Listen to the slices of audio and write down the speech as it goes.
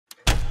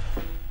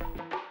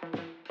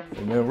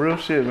Hey, man, real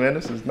shit, man.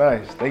 This is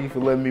nice. Thank you for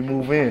letting me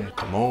move in.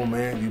 Come on,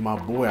 man. You my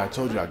boy. I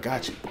told you I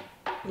got you.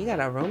 You got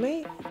a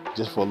roommate?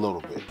 Just for a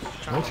little bit.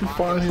 Don't you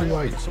find him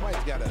like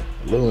a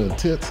little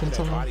intense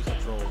sometimes?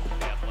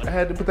 I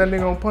had to put that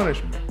nigga on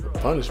punishment.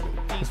 Punishment?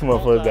 This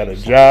motherfucker got a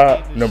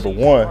job, number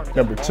one.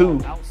 Number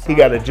two, he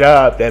got a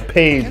job that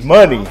pays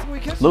money.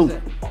 Luke,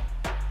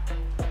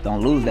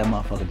 don't lose that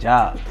motherfucking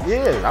job.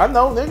 Yeah, I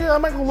know, nigga.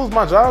 I'm not gonna lose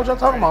my job. What y'all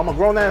talking about? I'm a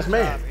grown-ass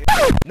man.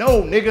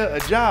 No, nigga, a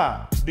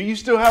job. Do you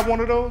still have one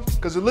of those?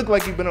 Because it looked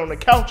like you've been on the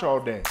couch all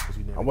day.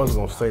 I wasn't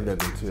gonna say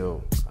that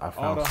until I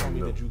found something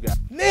new.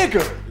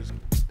 Nigga!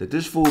 That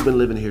this fool been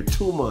living here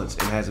 2 months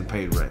and hasn't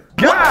paid rent.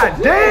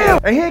 God damn!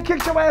 And he ain't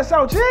kicked your ass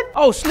out yet?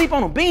 Oh, sleep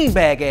on a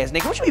beanbag ass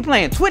nigga. What you be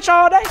playing, Twitch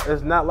all day?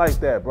 It's not like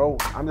that, bro.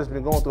 I'm just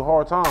been going through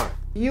hard times.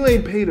 You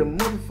ain't paid a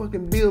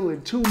motherfucking bill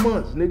in 2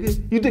 months,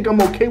 nigga. You think I'm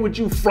okay with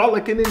you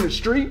frolicking in the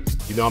street?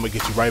 You know I'm gonna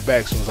get you right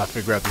back as soon as I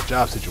figure out this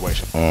job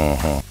situation.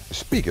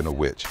 Speaking of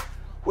which,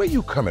 where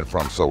you coming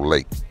from so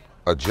late?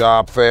 A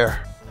job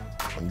fair?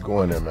 When you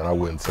go in there, man, I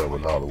wouldn't tell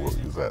Ronaldo where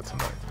he was at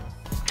tonight.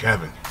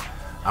 Kevin,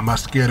 I'm not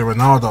scared of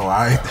Ronaldo, all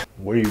right?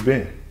 Where you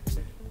been?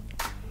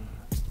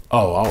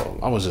 Oh,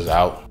 I was just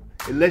out.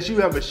 Unless you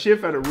have a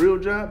shift at a real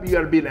job, you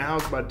gotta be in the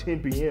house by 10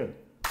 p.m.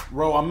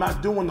 Bro, I'm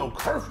not doing no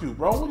curfew,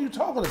 bro. What are you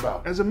talking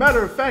about? As a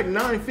matter of fact,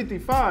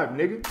 9:55,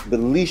 nigga. The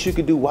least you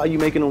could do while you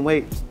making them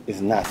wait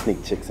is not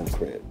sneak chicks in the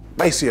crib.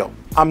 Maceo,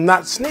 I'm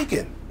not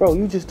sneaking. Bro,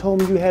 you just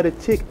told me you had a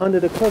chick under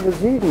the covers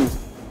hidden.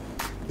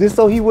 Just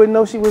so he wouldn't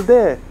know she was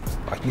there.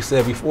 Like you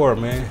said before,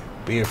 man,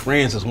 being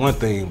friends is one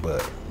thing,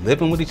 but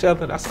living with each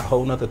other, that's a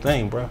whole nother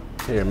thing, bro.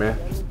 Here, man.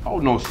 Oh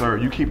no, sir,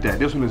 you keep that.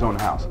 This one is on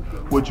the house.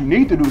 What you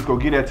need to do is go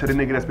get that to the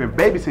nigga that's been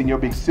babysitting your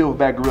big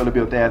silverback gorilla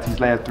built ass these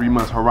last 3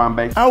 months,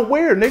 Harambe. Out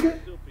where, nigga?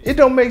 It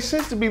don't make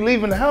sense to be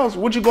leaving the house.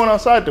 What, you going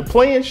outside to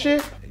play and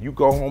shit? You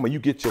go home and you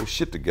get your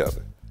shit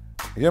together.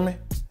 You hear me?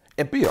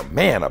 And be a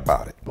man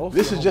about it.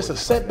 This is just a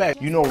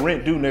setback. You know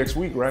rent due next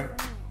week, right?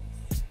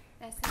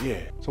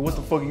 Yeah. So what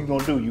the fuck are you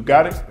gonna do? You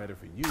got it? Better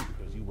for you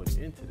because you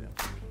wasn't into them.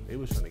 They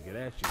was trying to get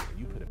at you and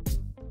you put it.